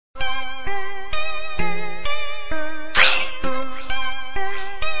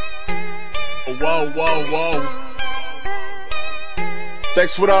Whoa.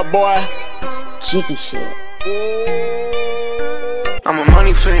 Dex, what up, boy? Jiggy shit. I'm a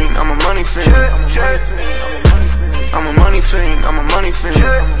money fiend, I'm a money fiend. I'm a money fiend, I'm a money fiend.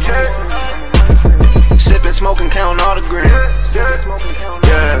 Sippin', smoking, counting all the green.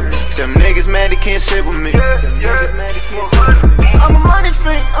 Yeah, them niggas mad they can't sit with me. I'm a money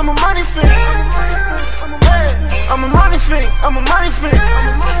fiend, I'm a money fiend. I'm a money fiend, I'm a money fiend.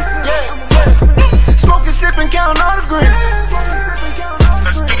 Yeah, smoking, sippin', counting all the green.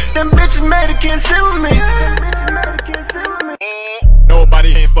 Them bitches mad they can't sit with me. Nobody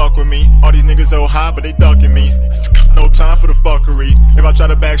ain't fuck with me. All these niggas so high, but they ducking me. No time for the fuckery. If I try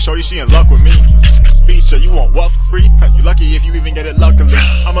to bag shorty, she in luck with me. Feature, you want what for free? You lucky if you even get it luckily.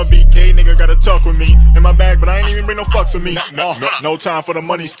 I'm a BK, nigga gotta talk with me. In my bag, but I ain't even bring no fucks with me. No time for the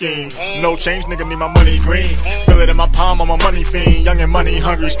money schemes. No change, nigga, need my money green. Feel it in my palm, I'm a money fiend. Young and money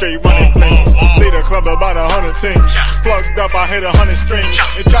hungry, straight running things. Lead a club about 100 teams. Plugged up, I hit 100 strings.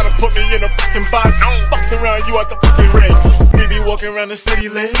 They try to put me in a fucking box. Fucked around you at the fucking ring. Me be walking around the city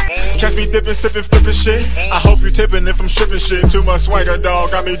lit. Catch me dipping, sipping, flipping shit. I hope you tipping if I'm shipping shit. Too much swagger, dog,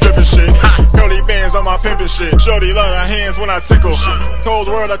 got me dripping shit. Curly bands on my pimpin' shit. Shorty love her hands when I tickle. Cold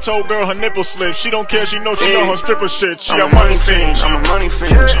word, I told girl her nipple slip. She don't care, she know she know her stripper shit. She a money fiend. I'm a money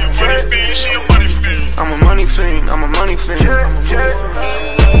fiend. She a money fiend, she a money fiend. I'm a money fiend, I'm a money fiend.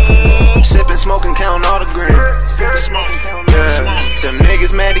 Sippin', smoking, counting all the green. Yeah, them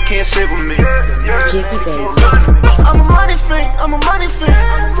niggas mad they can't sit with me. Jiggy baby. I'm a money fiend, I'm a money fiend.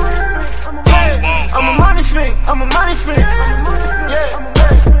 I'm a money fiend, I'm a money fiend. Yeah,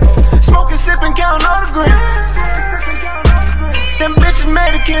 smoking, sipping, counting all the green. Them bitches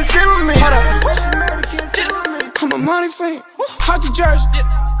mad they can't sit with me. I'm a money fiend, hockey jersey,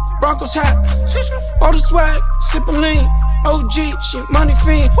 Broncos hat, all the swag, sippin' lean. OG, she a money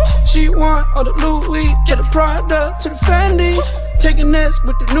fiend. She want all the Louis, to the Prada, to the Fendi. Taking this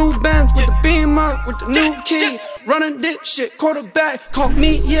with the new Benz, with the beam up, with the new key. Running this shit, quarterback, call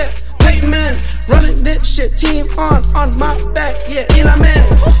me, yeah, Payman. Running this shit, team on my back, yeah, man.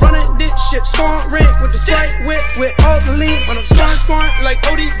 Running this shit, scoring rig with the Sprite with all the lean. When I'm scoring like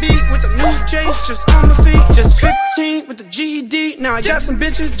ODB with the new J's, just on my feet. Just 15 with the GED, now I got some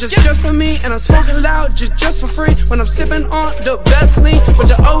bitches just for me. And I'm smoking loud just for free. When I'm sipping on the best lean with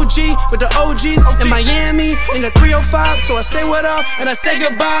the OGs in Miami in the 305. So I say what up and I say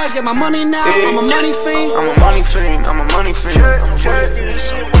goodbye. Get my money now, I'm a money fiend. I'm a money fiend, I'm a money fiend.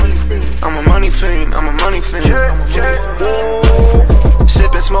 I'm a money fiend, I'm a money fiend.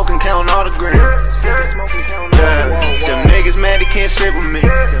 Sippin', smoking, counting all the green. Yeah, them niggas mad they can't sit with me.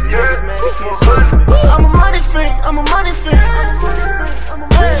 I'm a money fiend, I'm a money fiend.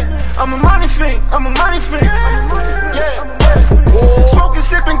 I'm a money fiend, I'm a money fiend. Yeah, smoking,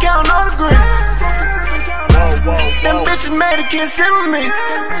 sipping, counting all the green. Them bitches mad they can't sit with me.